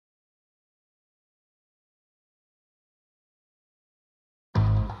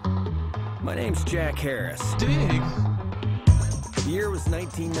My name's Jack Harris. Dig. The year was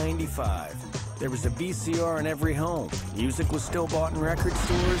 1995. There was a VCR in every home. Music was still bought in record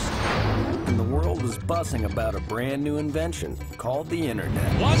stores. And the world was buzzing about a brand new invention called the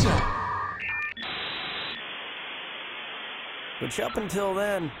internet. Was it? Which up until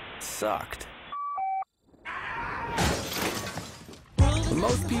then, sucked. What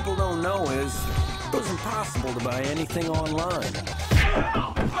most people don't know is it was impossible to buy anything online.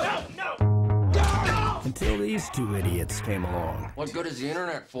 Until these two idiots came along. What good is the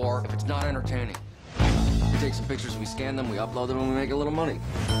internet for if it's not entertaining? We take some pictures, we scan them, we upload them, and we make a little money.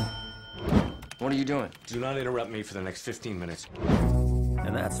 What are you doing? Do not interrupt me for the next 15 minutes.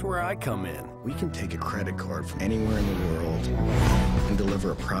 And that's where I come in. We can take a credit card from anywhere in the world and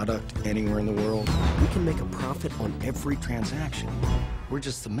deliver a product anywhere in the world. We can make a profit on every transaction. We're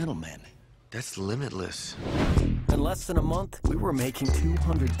just the middlemen. That's limitless. In less than a month, we were making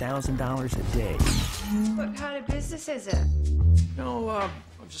 $200,000 a day. What kind of business is it? No,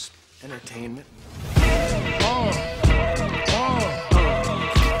 just entertainment.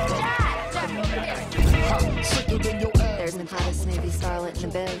 There's the hottest movie starlet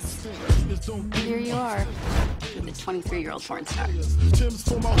in the biz. Here you are, with a 23-year-old porn star.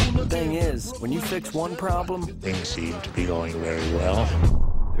 The thing is, when you fix one problem, Things seem to be going very well.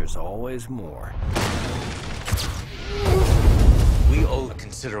 there's always more. We owe a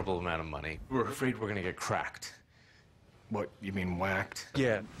considerable amount of money. We're afraid we're gonna get cracked. What, you mean whacked?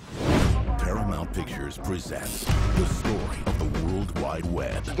 Yeah. Paramount Pictures presents the story of the World Wide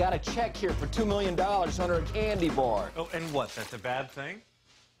Web. You got a check here for $2 million under a candy bar. Oh, and what? That's a bad thing?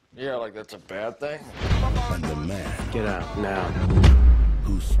 Yeah, like that's a bad thing? And the man Get out now.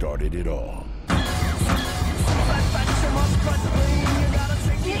 who started it all.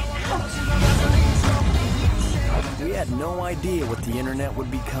 We had no idea what the internet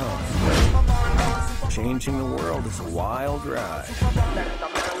would become. Changing the world is a wild ride.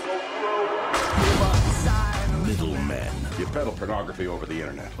 Middlemen. You peddle pornography over the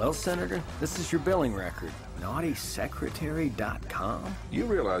internet. Well, Senator, this is your billing record. NaughtySecretary.com. You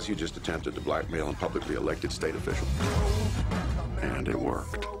realize you just attempted to blackmail a publicly elected state official. And it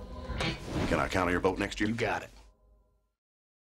worked. Can I counter your vote next year? You got it.